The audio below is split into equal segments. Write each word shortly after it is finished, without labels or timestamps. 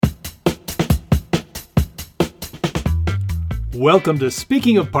Welcome to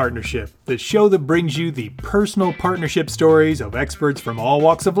Speaking of Partnership, the show that brings you the personal partnership stories of experts from all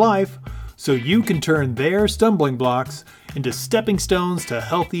walks of life so you can turn their stumbling blocks into stepping stones to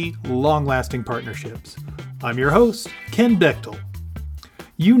healthy, long-lasting partnerships. I'm your host, Ken Bechtel.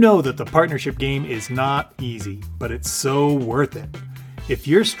 You know that the partnership game is not easy, but it's so worth it. If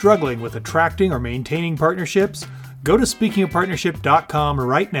you're struggling with attracting or maintaining partnerships, go to speakingofpartnership.com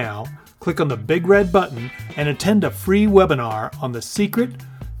right now, click on the big red button, and attend a free webinar on the secret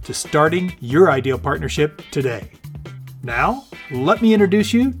to starting your ideal partnership today. Now, let me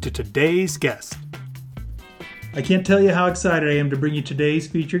introduce you to today's guest. I can't tell you how excited I am to bring you today's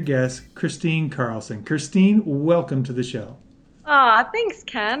featured guest, Christine Carlson. Christine, welcome to the show. Aw, thanks,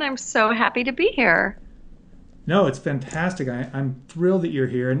 Ken. I'm so happy to be here. No, it's fantastic. I'm thrilled that you're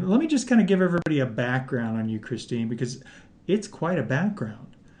here. And let me just kind of give everybody a background on you, Christine, because it's quite a background.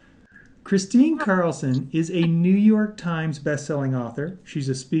 Christine Carlson is a New York Times bestselling author. She's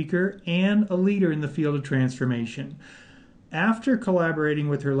a speaker and a leader in the field of transformation. After collaborating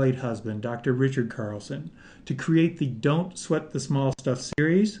with her late husband, Dr. Richard Carlson, to create the Don't Sweat the Small Stuff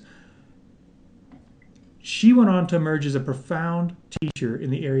series, she went on to emerge as a profound teacher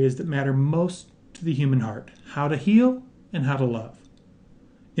in the areas that matter most to the human heart: how to heal and how to love.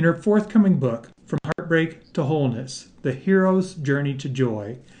 In her forthcoming book, From Heartbreak to Wholeness, The Hero's Journey to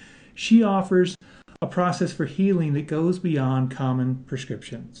Joy, she offers a process for healing that goes beyond common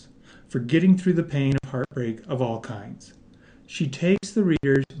prescriptions for getting through the pain of heartbreak of all kinds. She takes the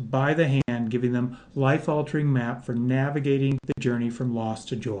readers by the hand, giving them a life-altering map for navigating the journey from loss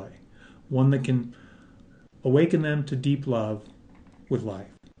to joy, one that can awaken them to deep love with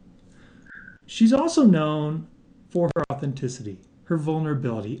life. She's also known for her authenticity, her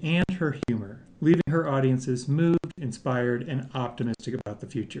vulnerability, and her humor, leaving her audiences moved, inspired, and optimistic about the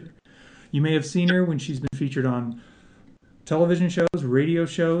future. You may have seen her when she's been featured on television shows, radio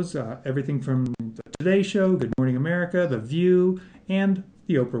shows, everything from The Today Show, Good Morning America, The View, and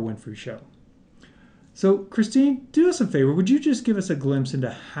The Oprah Winfrey Show. So, Christine, do us a favor. Would you just give us a glimpse into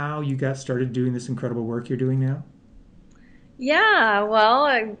how you got started doing this incredible work you're doing now? Yeah, well,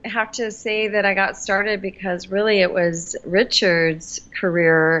 I have to say that I got started because really it was Richard's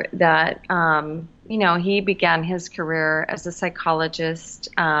career that, he began his career as a psychologist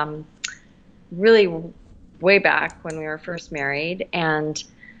really way back when we were first married. And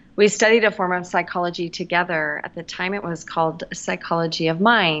we studied a form of psychology together. At the time, it was called Psychology of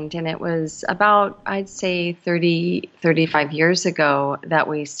Mind. And it was about, I'd say, 35 years ago that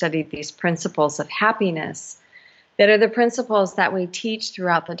we studied these principles of happiness that are the principles that we teach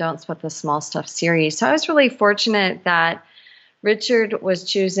throughout the Don't Sweat the Small Stuff series. So I was really fortunate that Richard was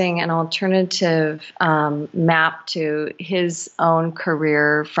choosing an alternative map to his own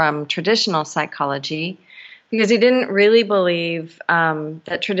career from traditional psychology, because he didn't really believe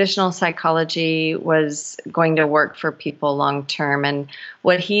that traditional psychology was going to work for people long term. And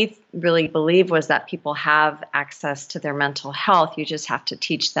what he really believed was that people have access to their mental health. You just have to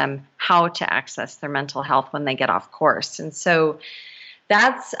teach them how to access their mental health when they get off course. And so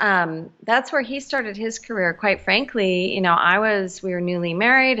that's where he started his career. Quite frankly, we were newly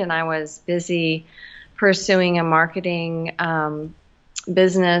married, and I was busy pursuing a marketing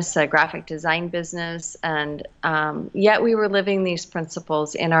business, a graphic design business, and yet we were living these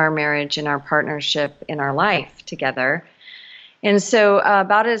principles in our marriage, in our partnership, in our life together. And so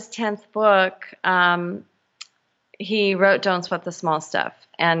about his 10th book, he wrote Don't Sweat the Small Stuff.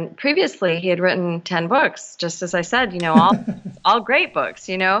 And previously he had written 10 books, just as I said, all great books,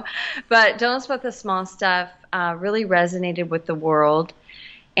 but Don't Sweat the Small Stuff really resonated with the world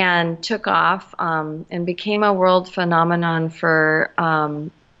and took off and became a world phenomenon for,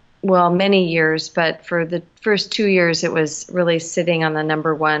 many years. But for the first 2 years, it was really sitting on the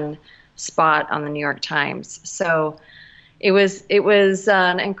number one spot on the New York Times. So it was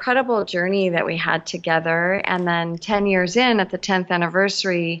an incredible journey that we had together. And then 10 years in, at the 10th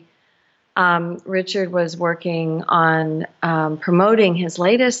anniversary, Richard was working on promoting his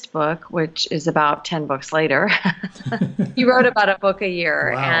latest book, which is about 10 books later. He wrote about a book a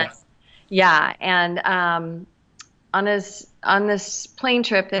year. Wow. And on this plane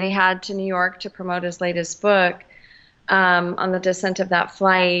trip that he had to New York to promote his latest book, on the descent of that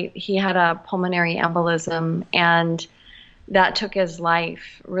flight, he had a pulmonary embolism, and that took his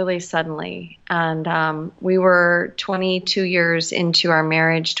life really suddenly. And we were 22 years into our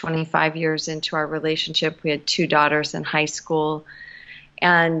marriage, 25 years into our relationship. We had 2 daughters in high school.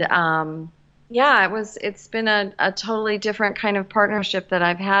 And it's been a totally different kind of partnership that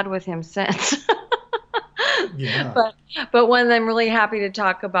I've had with him since. Yeah. but one I'm really happy to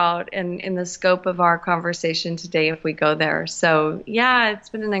talk about in the scope of our conversation today if we go there. So yeah, it's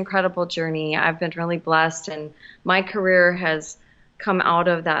been an incredible journey. I've been really blessed, and my career has come out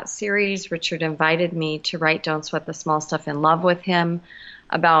of that series. Richard invited me to write Don't Sweat the Small Stuff in Love with him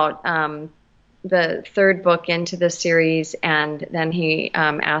about the third book into the series, and then he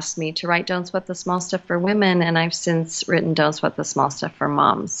asked me to write Don't Sweat the Small Stuff for Women, and I've since written Don't Sweat the Small Stuff for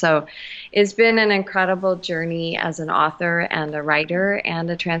Moms. So it's been an incredible journey as an author and a writer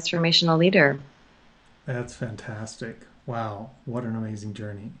and a transformational leader. That's fantastic. Wow, what an amazing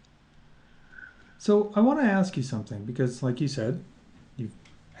journey. So I want to ask you something because, like you said, you've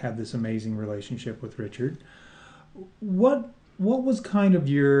had this amazing relationship with Richard. What was kind of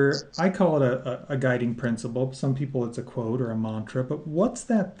your, I call it a guiding principle. Some people it's a quote or a mantra, but what's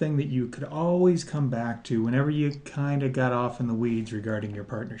that thing that you could always come back to whenever you kind of got off in the weeds regarding your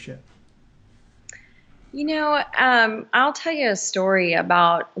partnership? I'll tell you a story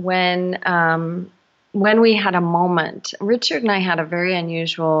about when we had a moment. Richard and I had a very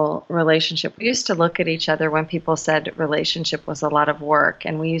unusual relationship. We used to look at each other when people said relationship was a lot of work,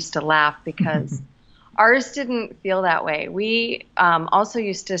 and we used to laugh because ours didn't feel that way. We also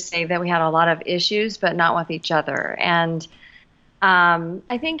used to say that we had a lot of issues, but not with each other. And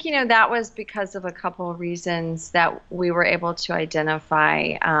I think, that was because of a couple of reasons that we were able to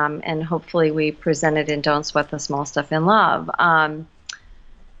identify, and hopefully we presented in Don't Sweat the Small Stuff in Love.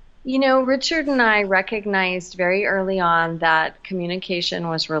 Richard and I recognized very early on that communication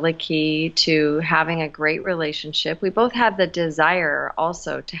was really key to having a great relationship. We both had the desire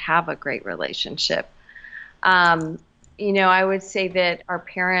also to have a great relationship. Um, I would say that our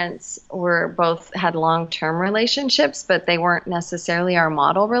parents were both had long-term relationships, but they weren't necessarily our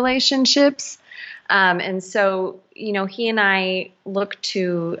model relationships. And so, he and I looked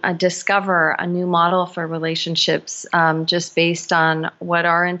to discover a new model for relationships, just based on what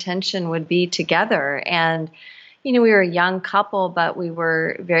our intention would be together. And, we were a young couple, but we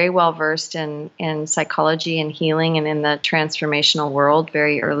were very well versed in psychology and healing and in the transformational world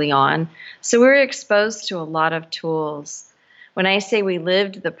very early on. So we were exposed to a lot of tools. When I say we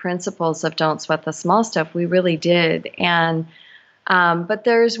lived the principles of Don't Sweat the Small Stuff, we really did. And but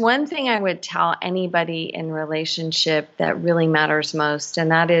there's one thing I would tell anybody in relationship that really matters most, and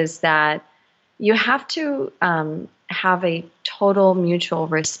that is that you have to have a total mutual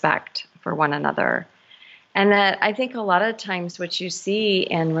respect for one another. And that I think a lot of times what you see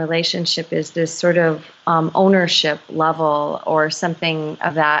in relationship is this sort of ownership level or something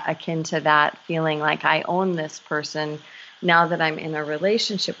of that akin to that feeling like I own this person now that I'm in a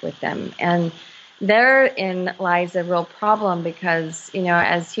relationship with them. And therein lies a real problem because,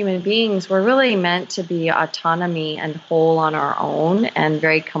 as human beings, we're really meant to be autonomy and whole on our own and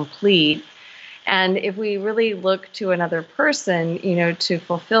very complete. And if we really look to another person, to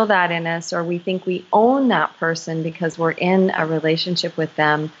fulfill that in us, or we think we own that person because we're in a relationship with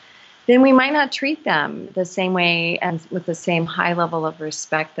them, then we might not treat them the same way and with the same high level of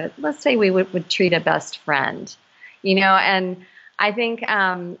respect that, let's say, we would treat a best friend, and I think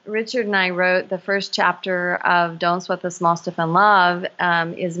Richard and I wrote the first chapter of Don't Sweat the Small Stuff in Love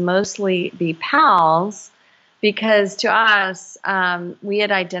is mostly be pals, because to us, we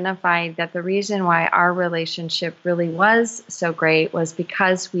had identified that the reason why our relationship really was so great was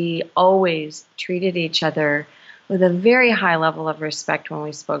because we always treated each other with a very high level of respect when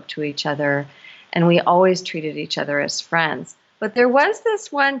we spoke to each other, and we always treated each other as friends. But there was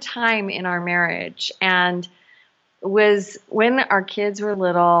this one time in our marriage, and was when our kids were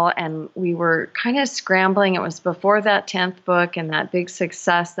little and we were kind of scrambling. It was before that 10th book and that big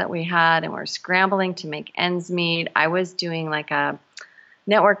success that we had, and we're scrambling to make ends meet. I was doing like a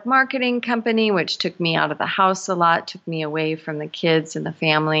network marketing company, which took me out of the house a lot, took me away from the kids and the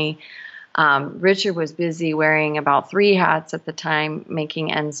family. Richard was busy wearing about 3 hats at the time,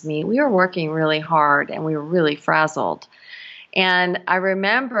 making ends meet. We were working really hard and we were really frazzled. And I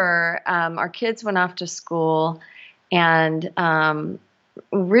remember our kids went off to school, and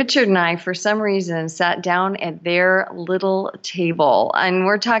Richard and I, for some reason, sat down at their little table. And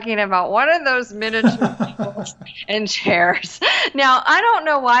we're talking about one of those miniature tables and chairs. Now, I don't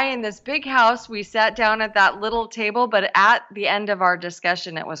know why in this big house we sat down at that little table, but at the end of our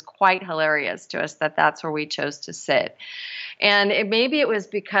discussion, it was quite hilarious to us that that's where we chose to sit. And maybe it was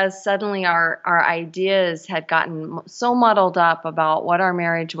because suddenly our ideas had gotten so muddled up about what our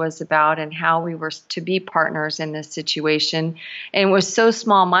marriage was about and how we were to be partners in this situation, and was so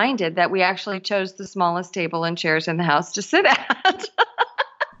small-minded that we actually chose the smallest table and chairs in the house to sit at.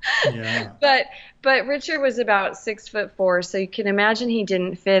 Yeah. But Richard was about 6'4", so you can imagine he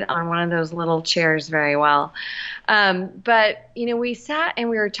didn't fit on one of those little chairs very well. But we sat and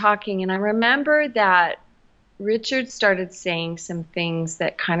we were talking, and I remember that Richard started saying some things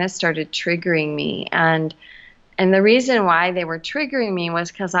that kind of started triggering me, and the reason why they were triggering me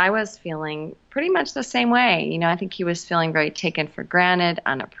was because I was feeling pretty much the same way. I think he was feeling very taken for granted,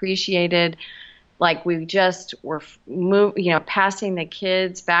 unappreciated, like we just were passing the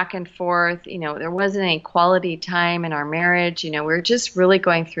kids back and forth. There wasn't any quality time in our marriage. We were just really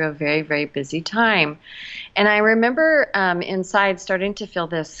going through a very, very busy time. And I remember inside starting to feel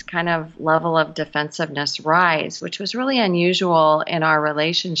this kind of level of defensiveness rise, which was really unusual in our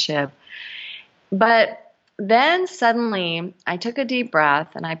relationship. But then suddenly I took a deep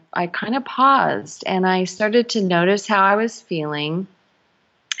breath and I kind of paused and I started to notice how I was feeling.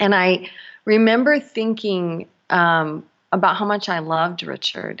 And I remember thinking about how much I loved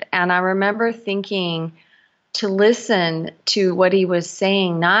Richard. And I remember thinking to listen to what he was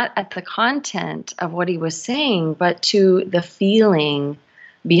saying, not at the content of what he was saying, but to the feeling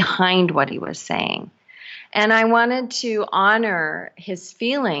behind what he was saying. And I wanted to honor his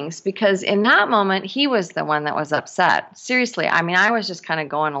feelings because in that moment, he was the one that was upset. Seriously. I mean, I was just kind of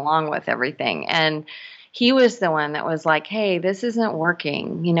going along with everything. And he was the one that was like, hey, this isn't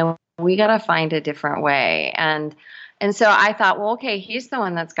working. We got to find a different way. And so I thought, well, okay, he's the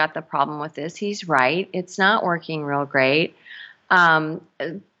one that's got the problem with this. He's right. It's not working real great. And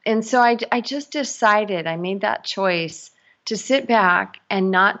so I just decided, I made that choice to sit back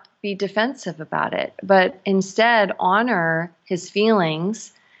and not be defensive about it, but instead honor his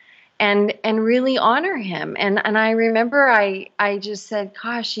feelings and really honor him. And I remember I just said,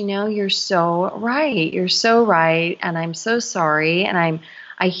 gosh, you're so right. You're so right. And I'm so sorry. And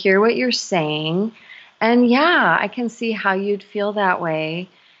I hear what you're saying. And yeah, I can see how you'd feel that way.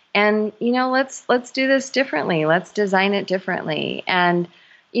 And, let's do this differently. Let's design it differently. And,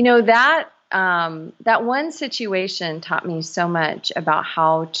 that one situation taught me so much about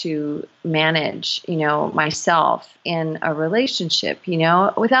how to manage, myself in a relationship,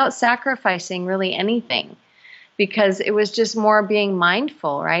 without sacrificing really anything, because it was just more being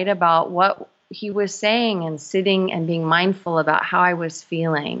mindful, right, about what he was saying and sitting and being mindful about how I was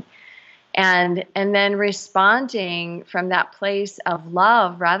feeling. And then responding from that place of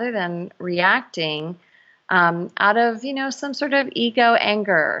love rather than reacting out of, some sort of ego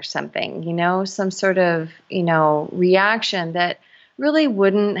anger or something, some sort of, reaction that really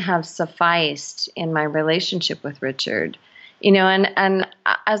wouldn't have sufficed in my relationship with Richard. And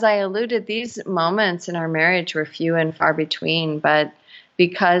as I alluded, these moments in our marriage were few and far between, but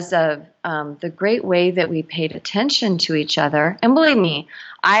because of the great way that we paid attention to each other, and believe me,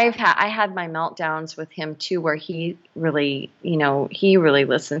 I had my meltdowns with him too, where he really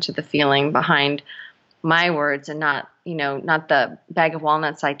listened to the feeling behind my words and not the bag of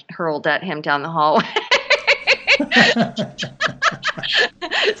walnuts I hurled at him down the hallway.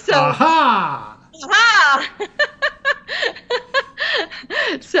 So, aha!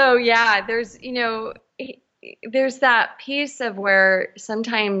 So yeah, there's that piece of where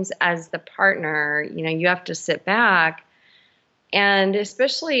sometimes as the partner, you have to sit back. And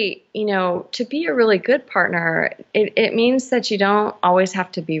especially, to be a really good partner, it means that you don't always have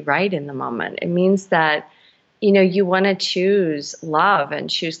to be right in the moment. It means that, you want to choose love and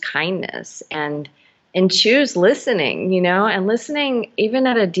choose kindness and choose listening, and listening even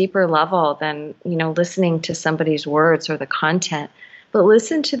at a deeper level than, listening to somebody's words or the content, but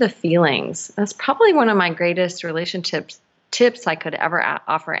listen to the feelings. That's probably one of my greatest relationship tips I could ever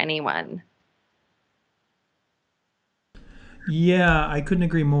offer anyone. Yeah, I couldn't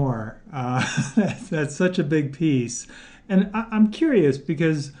agree more. That's such a big piece. And I'm curious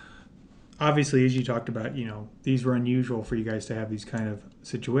because obviously, as you talked about, these were unusual for you guys to have these kind of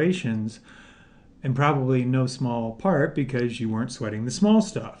situations, and probably no small part because you weren't sweating the small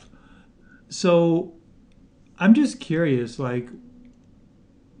stuff. So I'm just curious,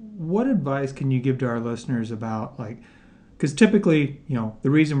 what advice can you give to our listeners about, because typically, the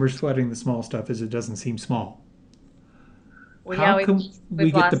reason we're sweating the small stuff is it doesn't seem small. How can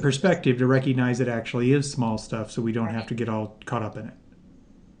we get the perspective to recognize it actually is small stuff so we don't have to get all caught up in it?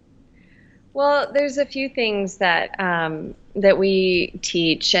 Well, there's a few things that that we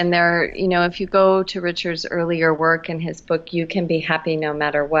teach, and if you go to Richard's earlier work in his book, You Can Be Happy No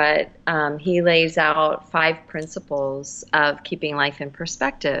Matter What, he lays out 5 principles of keeping life in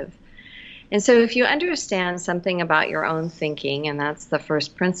perspective. And so if you understand something about your own thinking, and that's the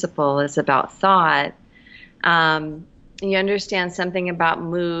first principle is about thought, you understand something about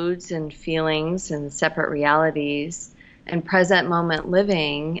moods and feelings and separate realities, and present moment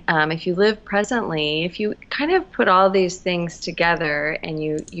living, if you live presently, if you kind of put all these things together and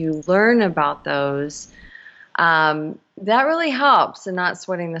you learn about those, that really helps in not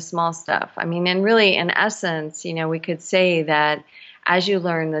sweating the small stuff. I mean, and really, in essence, we could say that as you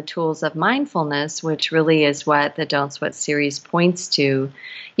learn the tools of mindfulness, which really is what the Don't Sweat series points to,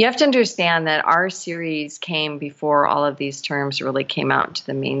 you have to understand that our series came before all of these terms really came out into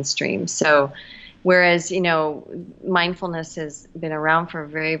the mainstream. So whereas, mindfulness has been around for a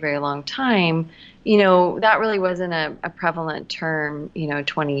very, very long time, that really wasn't a prevalent term,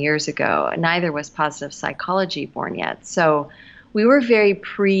 20 years ago. Neither was positive psychology born yet. So we were very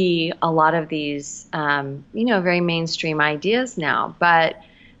pre a lot of these, very mainstream ideas now. But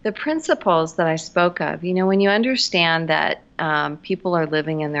the principles that I spoke of, when you understand that people are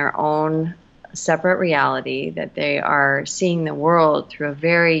living in their own separate reality, that they are seeing the world through a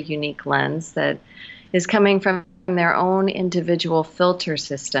very unique lens that is coming from their own individual filter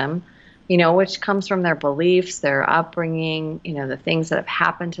system, which comes from their beliefs, their upbringing, the things that have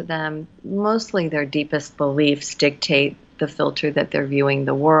happened to them. Mostly their deepest beliefs dictate the filter that they're viewing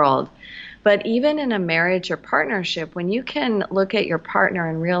the world. But even in a marriage or partnership, when you can look at your partner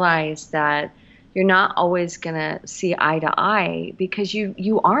and realize that you're not always going to see eye to eye because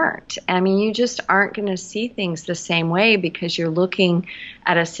you aren't. I mean, you just aren't going to see things the same way because you're looking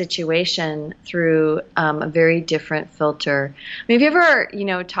at a situation through a very different filter. I mean, have you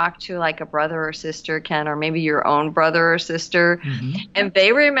ever, talked to like a brother or sister, Ken, or maybe your own brother or sister, and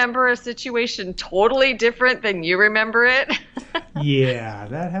they remember a situation totally different than you remember it? Yeah,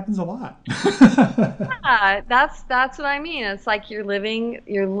 that happens a lot. Yeah, that's what I mean. It's like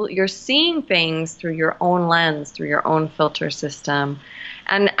you're seeing things through your own lens, through your own filter system.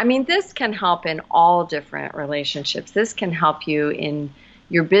 And I mean, this can help in all different relationships. This can help you in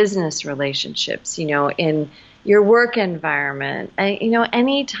your business relationships, in your work environment. And,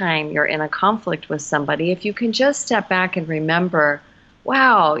 anytime you're in a conflict with somebody, if you can just step back and remember,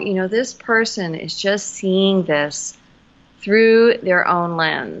 wow, this person is just seeing this through their own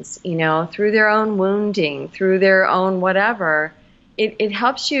lens, through their own wounding, through their own whatever, it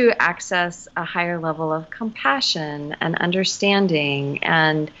helps you access a higher level of compassion and understanding,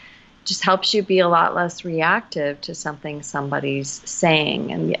 and just helps you be a lot less reactive to something somebody's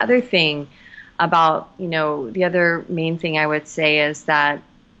saying. And the other thing about, the other main thing I would say is that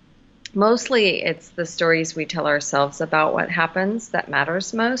mostly it's the stories we tell ourselves about what happens that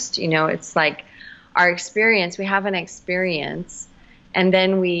matters most. It's like, our experience, we have an experience, and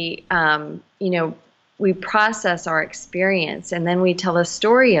then we process our experience, and then we tell a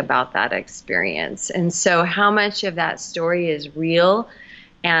story about that experience. And so how much of that story is real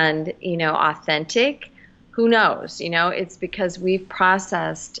and, authentic, who knows? It's because we've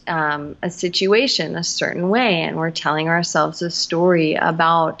processed a situation a certain way, and we're telling ourselves a story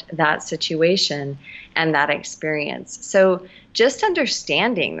about that situation and that experience. So just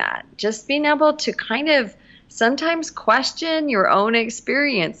understanding that, just being able to kind of sometimes question your own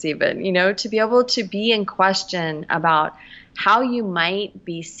experience even, to be able to be in question about how you might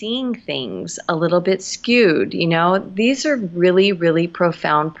be seeing things a little bit skewed. These are really, really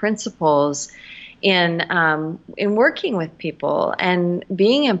profound principles in working with people and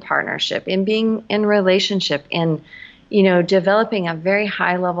being in partnership, in being in relationship, in developing a very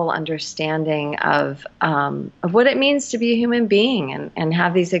high level understanding of what it means to be a human being and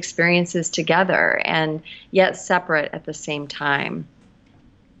have these experiences together and yet separate at the same time.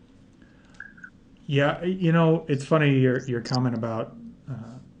 Yeah, it's funny your comment about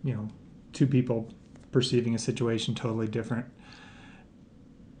two people perceiving a situation totally different.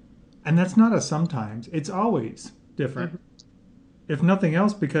 And that's not a sometimes, it's always different. Mm-hmm. If nothing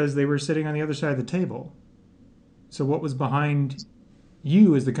else, because they were sitting on the other side of the table. So what was behind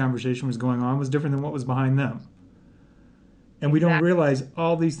you as the conversation was going on was different than what was behind them. And we don't realize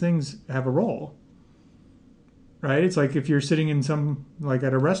all these things have a role, right? It's like if you're sitting in like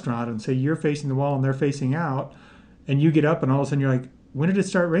at a restaurant and say you're facing the wall and they're facing out, and you get up and all of a sudden you're like, when did it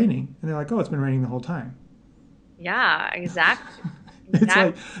start raining? And they're like, oh, it's been raining the whole time. Yeah, exactly. It's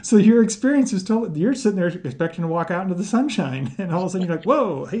like, so your experience is totally, you're sitting there expecting to walk out into the sunshine, and all of a sudden you're like,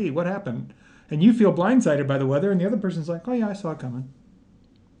 whoa, hey, what happened? And you feel blindsided by the weather, and the other person's like, oh yeah, I saw it coming.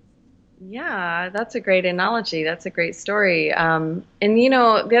 Yeah, that's a great analogy. That's a great story. And the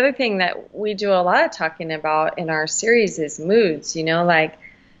other thing that we do a lot of talking about in our series is moods. Like,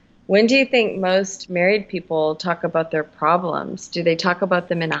 when do you think most married people talk about their problems? Do they talk about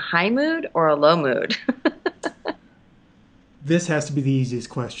them in a high mood or a low mood? This has to be the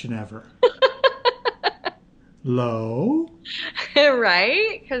easiest question ever. Low.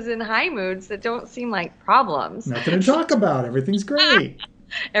 Right? Because in high moods, that don't seem like problems. Nothing to talk about. Everything's great.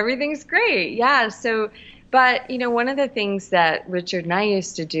 Everything's great. Yeah. So, but one of the things that Richard and I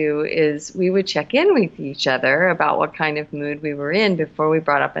used to do is we would check in with each other about what kind of mood we were in before we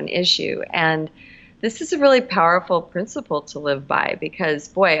brought up an issue. And this is a really powerful principle to live by because,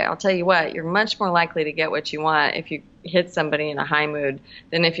 boy, I'll tell you what, you're much more likely to get what you want if you hit somebody in a high mood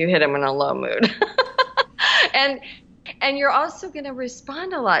than if you hit them in a low mood. and and you're also going to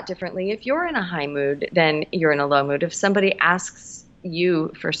respond a lot differently if you're in a high mood than you're in a low mood if somebody asks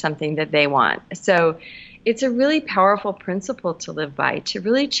you for something that they want. So it's a really powerful principle to live by, to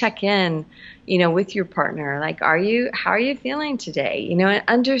really check in, with your partner. Like, how are you feeling today? And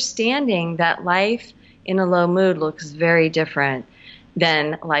understanding that life in a low mood looks very different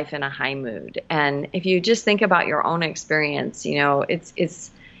than life in a high mood. And if you just think about your own experience,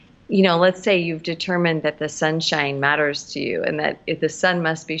 it's let's say you've determined that the sunshine matters to you and that if the sun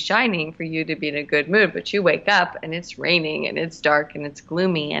must be shining for you to be in a good mood, but you wake up and it's raining and it's dark and it's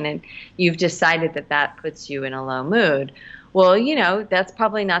gloomy and you've decided that that puts you in a low mood. Well, that's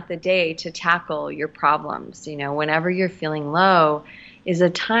probably not the day to tackle your problems. Whenever you're feeling low is a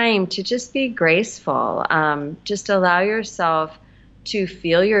time to just be graceful. Just allow yourself to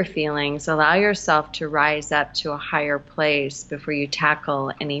feel your feelings, allow yourself to rise up to a higher place before you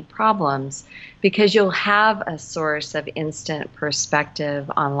tackle any problems, because you'll have a source of instant perspective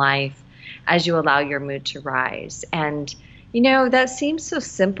on life as you allow your mood to rise. And, that seems so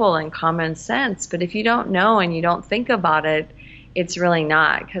simple and common sense, but if you don't know and you don't think about it, it's really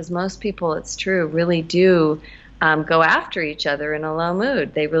not, because most people, it's true, really do go after each other in a low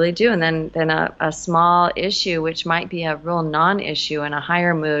mood. They really do. And then a small issue, which might be a real non-issue in a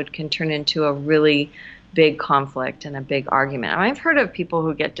higher mood, can turn into a really big conflict and a big argument. I've heard of people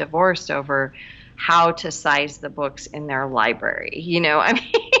who get divorced over how to size the books in their library.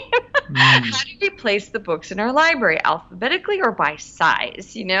 How do we place the books in our library, alphabetically or by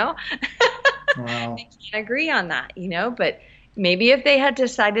size? Wow. They can't agree on that, but maybe if they had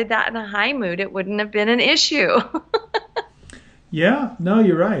decided that in a high mood, it wouldn't have been an issue. Yeah, no,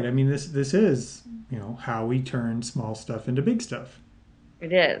 you're right. I mean, this is, how we turn small stuff into big stuff.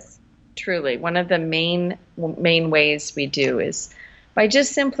 It is, truly. One of the main ways we do is by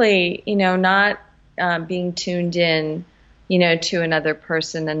just simply, not being tuned in, to another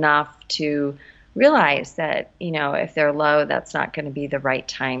person enough to realize that, if they're low, that's not going to be the right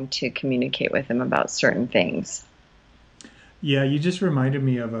time to communicate with them about certain things. Yeah, you just reminded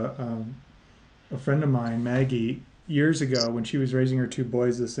me of a friend of mine, Maggie, years ago when she was raising her two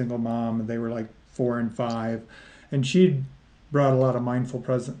boys, a single mom, and they were like 4 and 5, and she'd brought a lot of mindful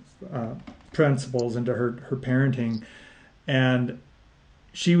principles into her parenting, and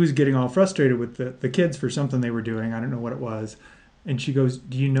she was getting all frustrated with the kids for something they were doing. I don't know what it was, and she goes,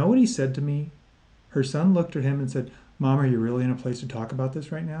 "Do you know what he said to me?" Her son looked at him and said, "Mom, are you really in a place to talk about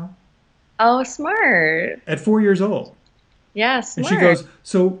this right now?" Oh, smart. At 4 years old. Yeah, And smart. she goes,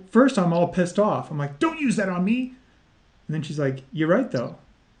 "So first I'm all pissed off. I'm like, don't use that on me." And then she's like, "You're right, though.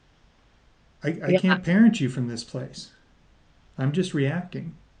 I Yeah, can't parent you from this place. I'm just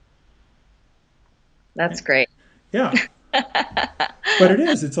reacting." that's great. Yeah, but it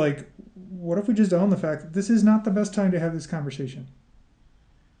is. It's like, what if we just own the fact that this is not the best time to have this conversation?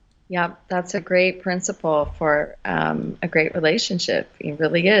 Yeah, that's a great principle for a great relationship. It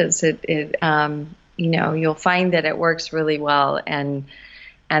really is. You'll find that it works really well, and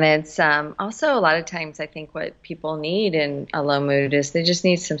it's also a lot of times I think what people need in a low mood is they just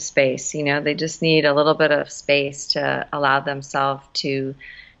need some space. They just need a little bit of space to allow themselves to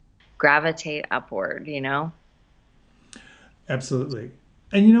gravitate upward. Absolutely.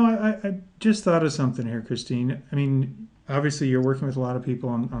 And I just thought of something here, Christine. I mean, obviously you're working with a lot of people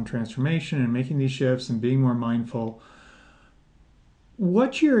on transformation and making these shifts and being more mindful.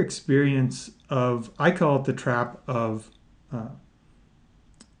 What's your experience of, I call it the trap of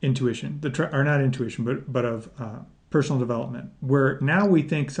intuition, or not intuition, but of personal development, where now we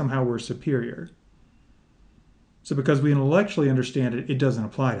think somehow we're superior. So because we intellectually understand it, it doesn't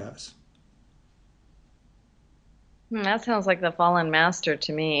apply to us. That sounds like the fallen master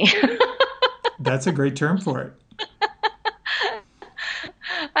to me. That's a great term for it.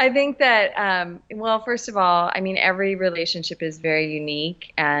 I think that, well, first of all, I mean, every relationship is very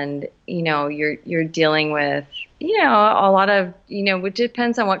unique, and you're dealing with, a lot of, it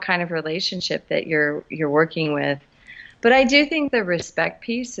depends on what kind of relationship that you're working with. But I do think the respect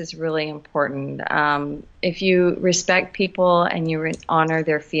piece is really important. If you respect people and you honor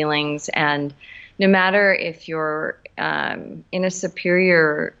their feelings, and no matter if you're in a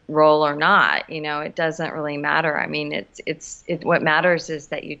superior role or not. It doesn't really matter. I mean, what matters is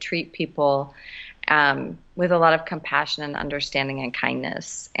that you treat people with a lot of compassion and understanding and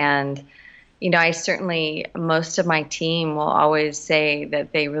kindness. And I certainly, most of my team will always say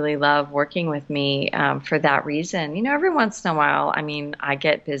that they really love working with me for that reason. Every once in a while, I mean, I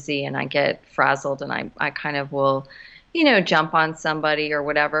get busy and I get frazzled and I kind of will, jump on somebody or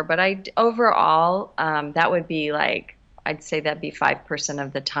whatever. But overall, that would be like, I'd say that'd be 5%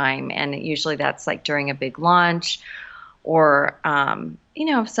 of the time. And usually that's like during a big launch or,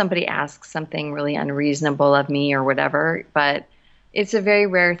 if somebody asks something really unreasonable of me or whatever. But it's a very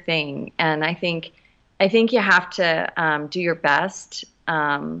rare thing, and I think you have to do your best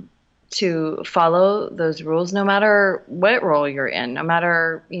to follow those rules, no matter what role you're in, no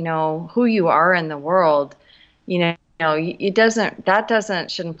matter who you are in the world.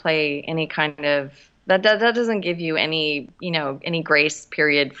 Shouldn't play any kind of that doesn't give you any grace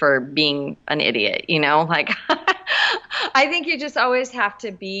period for being an idiot. Like I think you just always have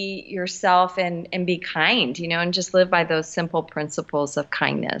to be yourself and be kind, and just live by those simple principles of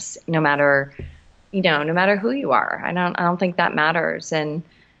kindness, no matter who you are. I don't think that matters. And,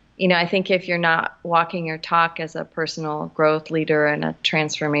 I think if you're not walking your talk as a personal growth leader and a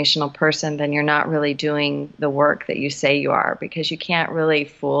transformational person, then you're not really doing the work that you say you are, because you can't really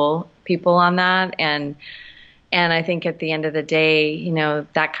fool people on that. And I think at the end of the day,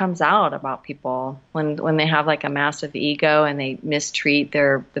 that comes out about people when they have like a massive ego and they mistreat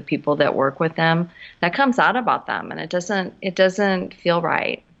the people that work with them. That comes out about them, and it doesn't feel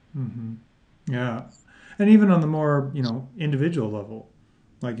right. Mm-hmm. Yeah, and even on the more individual level,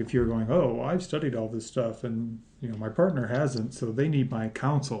 like if you're going, oh, I've studied all this stuff, and my partner hasn't, so they need my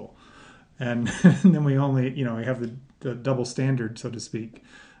counsel, and, and then we only we have the double standard, so to speak.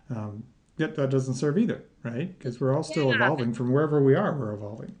 That doesn't serve either, right? Because we're all still evolving from wherever we are. We're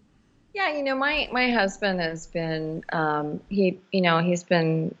evolving. Yeah, my husband has been he's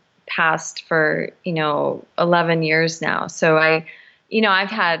been passed for 11 years now. So I've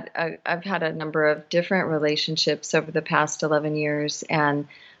had a number of different relationships over the past 11 years, and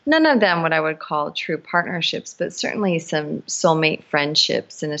none of them what I would call true partnerships, but certainly some soulmate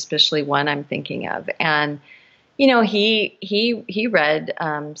friendships, and especially one I'm thinking of. And he read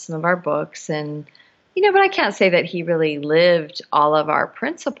some of our books, and but I can't say that he really lived all of our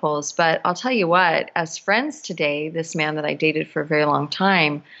principles. But I'll tell you what, as friends today, this man that I dated for a very long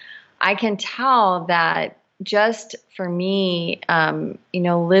time, I can tell that just for me,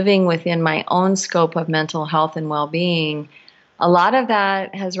 living within my own scope of mental health and well-being, a lot of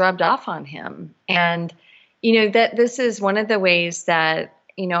that has rubbed off on him. And that this is one of the ways that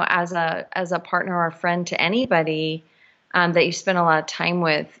as a partner or a friend to anybody that you spend a lot of time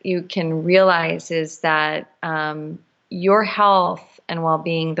with, you can realize is that your health and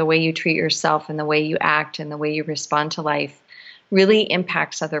well-being, the way you treat yourself and the way you act and the way you respond to life really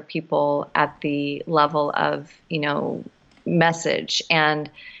impacts other people at the level of, message. And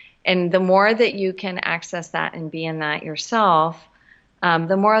the more that you can access that and be in that yourself,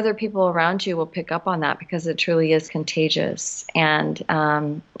 the more other people around you will pick up on that, because it truly is contagious. And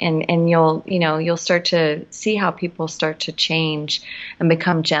you'll start to see how people start to change and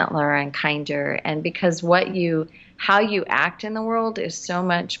become gentler and kinder. And because how you act in the world is so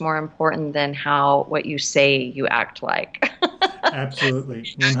much more important than what you say you act like. Absolutely.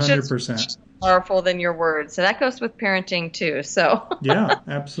 100%. Powerful than your words. So that goes with parenting too. So yeah,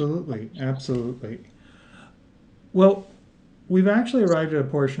 absolutely. Absolutely. Well, we've actually arrived at a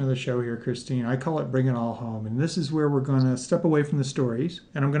portion of the show here, Christine. I call it Bring It All Home. And this is where we're going to step away from the stories.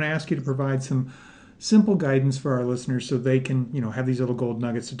 And I'm going to ask you to provide some simple guidance for our listeners so they can, have these little gold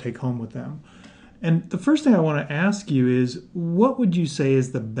nuggets to take home with them. And the first thing I want to ask you is, what would you say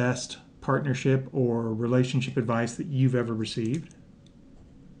is the best partnership or relationship advice that you've ever received?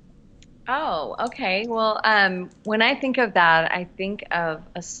 Oh, okay. Well, when I think of that, I think of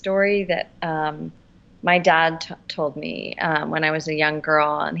a story that my dad told me when I was a young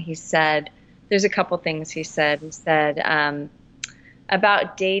girl. And he said, there's a couple things he said. He said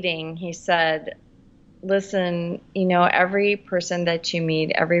about dating, he said, listen, every person that you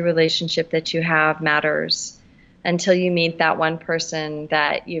meet, every relationship that you have matters until you meet that one person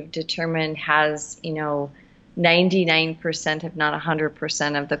that you've determined has, 99%, if not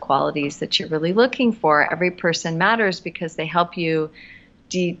 100% of the qualities that you're really looking for. Every person matters because they help you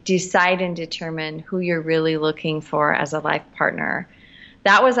decide and determine who you're really looking for as a life partner.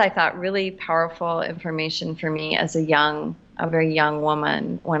 That was, I thought, really powerful information for me as a very young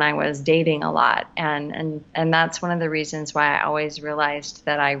woman when I was dating a lot. And that's one of the reasons why I always realized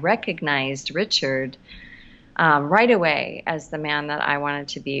that I recognized Richard right away as the man that I wanted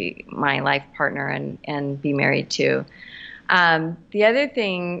to be my life partner and be married to. The other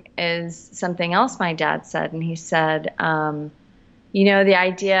thing is something else my dad said, and he said, the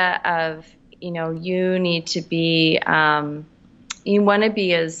idea of, you need to be, you want to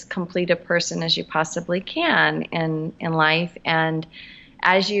be as complete a person as you possibly can in life. And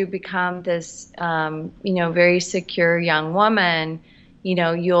as you become this, very secure young woman,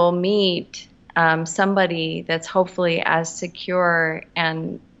 you'll meet somebody that's hopefully as secure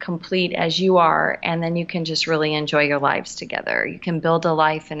and complete as you are, and then you can just really enjoy your lives together. You can build a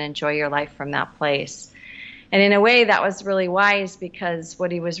life and enjoy your life from that place. And in a way, that was really wise, because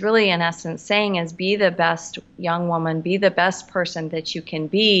what he was really in essence saying is be the best young woman, be the best person that you can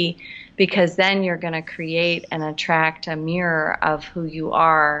be, because then you're going to create and attract a mirror of who you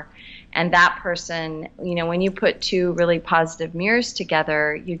are. And that person, when you put two really positive mirrors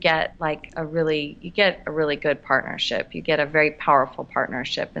together, you get a really good partnership. You get a very powerful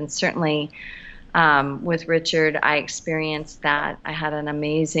partnership. And certainly with Richard, I experienced that. I had an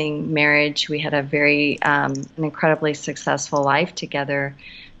amazing marriage. We had an incredibly successful life together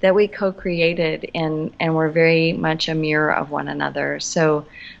that we co-created, and we're very much a mirror of one another. So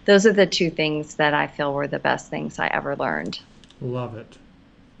those are the two things that I feel were the best things I ever learned. Love it.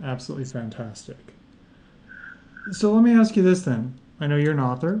 Absolutely fantastic. So let me ask you this then. I know you're an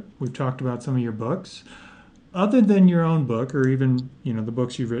author. We've talked about some of your books. Other than your own book, or even, the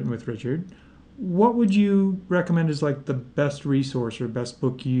books you've written with Richard, what would you recommend as the best resource or best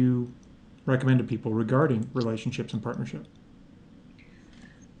book you recommend to people regarding relationships and partnership?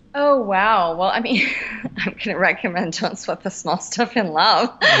 Oh, wow. Well, I'm going to recommend Don't Sweat the Small Stuff in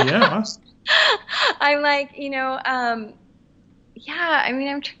Love. Yeah. I'm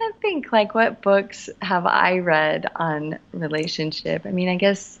I'm trying to think, what books have I read on relationship? I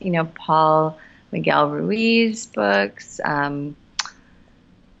guess, Paul Miguel Ruiz books. I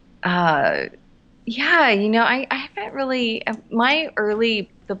haven't really,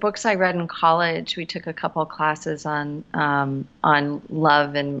 the books I read in college, we took a couple classes on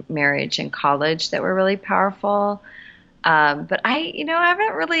love and marriage in college that were really powerful. But I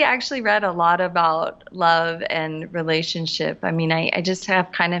haven't really actually read a lot about love and relationship. I just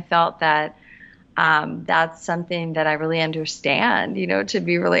have kind of felt that that's something that I really understand, to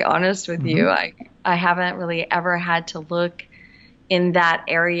be really honest with you. I haven't really ever had to look in that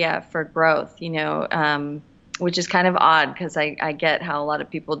area for growth, which is kind of odd because I get how a lot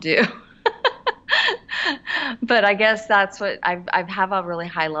of people do. But I guess that's what I have a really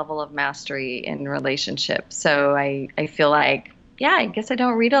high level of mastery in relationships. So I feel I guess I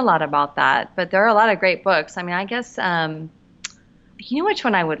don't read a lot about that, but there are a lot of great books. I guess, which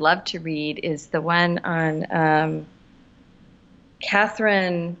one I would love to read is the one on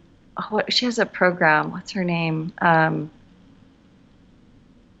Catherine. She has a program. What's her name?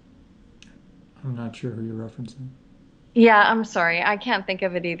 I'm not sure who you're referencing. Yeah, I'm sorry. I can't think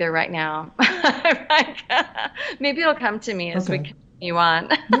of it either right now. Maybe it'll come to me as we continue on.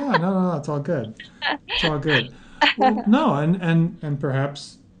 Yeah, no, it's all good. It's all good. Well, no, and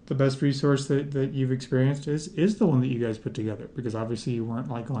perhaps the best resource that you've experienced is the one that you guys put together, because obviously you weren't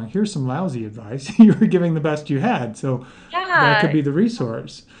going, here's some lousy advice. You were giving the best you had. So that could be the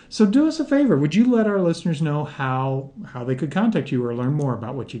resource. So do us a favor. Would you let our listeners know how they could contact you or learn more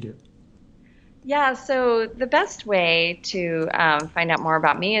about what you do? Yeah, so the best way to find out more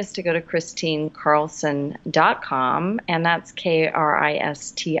about me is to go to KristineCarlson.com, and that's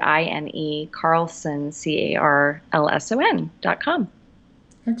KRISTINE Carlson, CARLSON.com.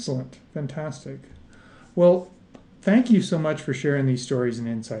 Excellent. Fantastic. Well, thank you so much for sharing these stories and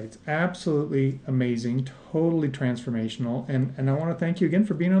insights. Absolutely amazing, totally transformational, and I want to thank you again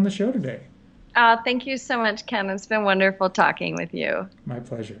for being on the show today. Thank you so much, Ken. It's been wonderful talking with you. My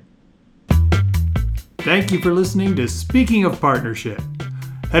pleasure. Thank you for listening to Speaking of Partnership.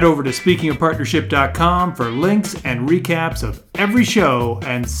 Head over to speakingofpartnership.com for links and recaps of every show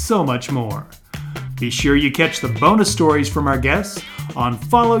and so much more. Be sure you catch the bonus stories from our guests on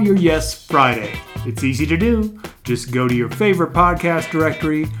Follow Your Yes Friday. It's easy to do. Just go to your favorite podcast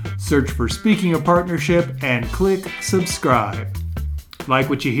directory, search for Speaking of Partnership, and click subscribe. Like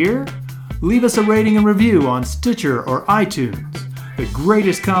what you hear? Leave us a rating and review on Stitcher or iTunes. The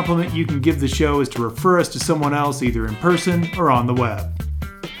greatest compliment you can give the show is to refer us to someone else either in person or on the web.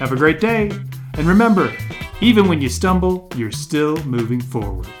 Have a great day, and remember, even when you stumble, you're still moving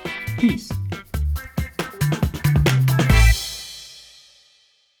forward. Peace.